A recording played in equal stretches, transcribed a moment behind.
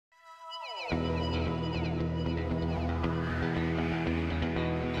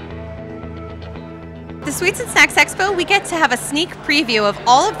The Sweets and Snacks Expo, we get to have a sneak preview of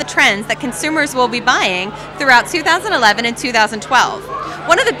all of the trends that consumers will be buying throughout 2011 and 2012.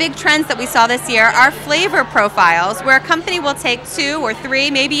 One of the big trends that we saw this year are flavor profiles, where a company will take 2 or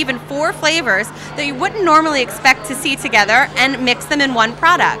 3, maybe even 4 flavors that you wouldn't normally expect to see together and mix them in one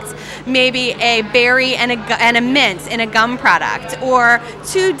product. Maybe a berry and a mint in a gum product, or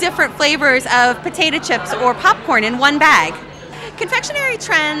 2 different flavors of potato chips or popcorn in one bag. Confectionery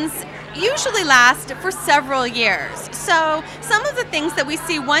trends usually last for several years. So some of the things that we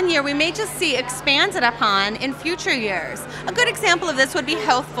see one year, we may just see expanded upon in future years. A good example of this would be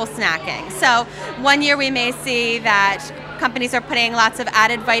healthful snacking. So one year we may see that companies are putting lots of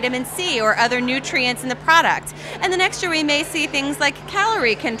added vitamin C or other nutrients in the product. And the next year we may see things like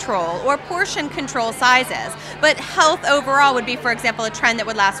calorie control or portion control sizes. But health overall would be, for example, a trend that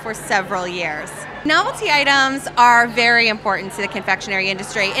would last for several years. Novelty items are very important to the confectionery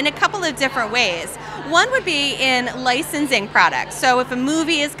industry in a couple of different ways. One would be in licensing products. So if a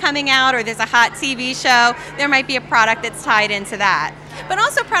movie is coming out or there's a hot TV show, there might be a product that's tied into that. But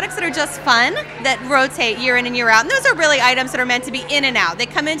also products that are just fun, that rotate year in and year out. And those are really items that are meant to be in and out. They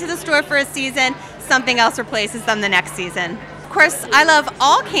come into the store for a season, something else replaces them the next season. Of course, I love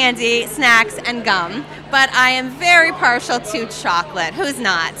all candy, snacks, and gum, but I am very partial to chocolate. Who's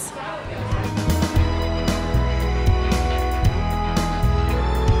not?